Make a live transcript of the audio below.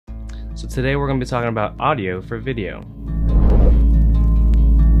So today we're going to be talking about audio for video.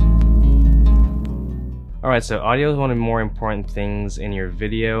 Alright, so audio is one of the more important things in your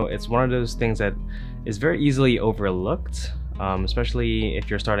video. It's one of those things that is very easily overlooked, especially if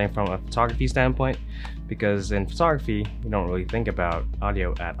you're starting from a photography standpoint, because in photography you don't really think about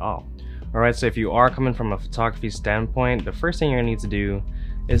audio at all. Alright, so if you are coming from a photography standpoint, the first thing you're going to need to do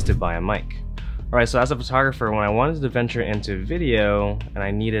is to buy a mic. Alright, so as a photographer, when I wanted to venture into video and I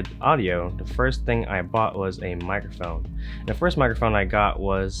needed audio, the first thing I bought was a microphone. And the first microphone I got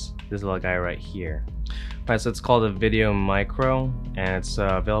was this little guy right here. Alright, so it's called a VideoMicro, and it's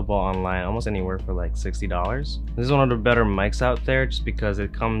available online almost anywhere for like $60. This is one of the better mics out there just because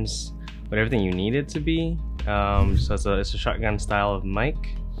it comes with everything you need it to be. So it's a shotgun style of mic.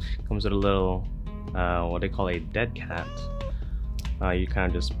 Comes with a little, what they call a dead cat. You kind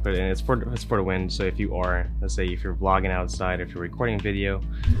of just put it in. It's for the wind. So if you are, let's say, if you're vlogging outside, if you're recording video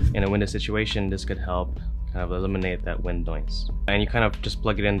in a windy situation, this could help kind of eliminate that wind noise. And you kind of just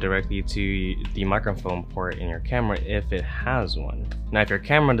plug it in directly to the microphone port in your camera if it has one. Now, if your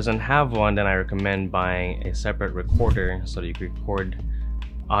camera doesn't have one, then I recommend buying a separate recorder so that you can record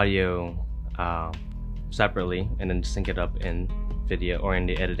audio separately and then sync it up in video or in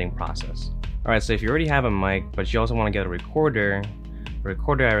the editing process. Alright, so if you already have a mic but you also want to get a recorder, the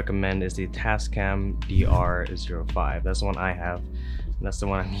recorder I recommend is the Tascam DR-05. That's the one I have, and that's the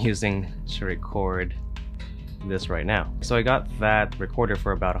one I'm using to record this right now. So I got that recorder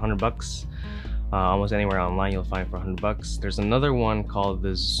for about $100. Almost anywhere online you'll find for $100. There's another one called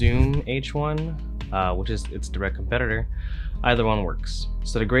the Zoom H1, which is its direct competitor. Either one works.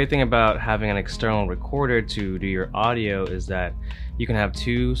 So the great thing about having an external recorder to do your audio is that you can have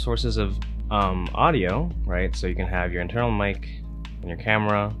two sources of audio, right? So you can have your internal mic and your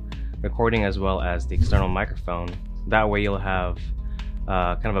camera recording as well as the external microphone. That way you'll have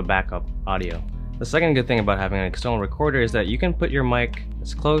kind of a backup audio. The second good thing about having an external recorder is that you can put your mic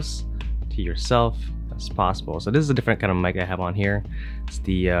as close to yourself as possible. So this is a different kind of mic I have on here. It's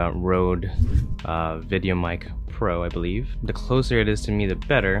the Rode VideoMicro Pro, I believe. The closer it is to me, the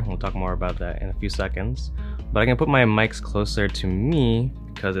better. We'll talk more about that in a few seconds. But I can put my mics closer to me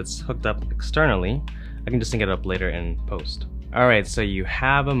because it's hooked up externally. I can just sync it up later in post. Alright, so you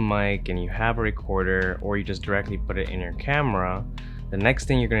have a mic and you have a recorder, or you just directly put it in your camera. The next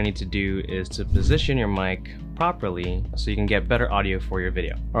thing you're going to need to do is to position your mic properly so you can get better audio for your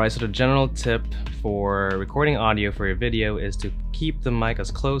video. Alright, so the general tip for recording audio for your video is to keep the mic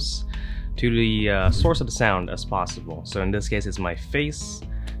as close to the source of the sound as possible. So in this case, it's my face.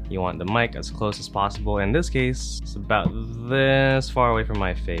 You want the mic as close as possible. In this case, it's about this far away from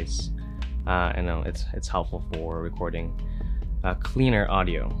my face. I know it's helpful for recording cleaner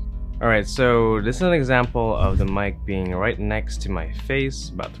audio. Alright, so this is an example of the mic being right next to my face,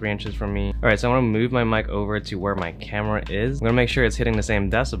 about 3 inches from me. Alright, so I want to move my mic over to where my camera is. I'm going to make sure it's hitting the same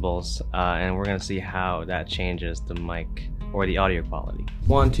decibels, and we're going to see how that changes the mic or the audio quality.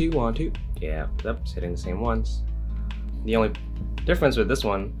 1, 2, 1, 2. Yeah, it's hitting the same ones. The only difference with this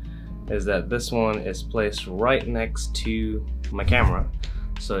one is that this one is placed right next to my camera,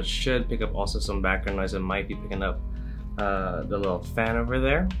 so it should pick up also some background noise. It might be picking up the little fan over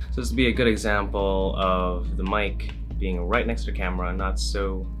there. So this would be a good example of the mic being right next to the camera, not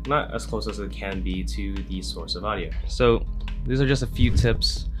as close as it can be to the source of audio. So these are just a few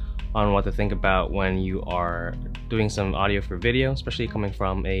tips on what to think about when you are doing some audio for video, especially coming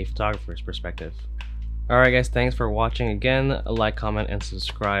from a photographer's perspective. Alright guys, thanks for watching. Again, like, comment, and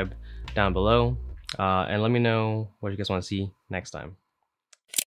subscribe down below, and let me know what you guys want to see next time.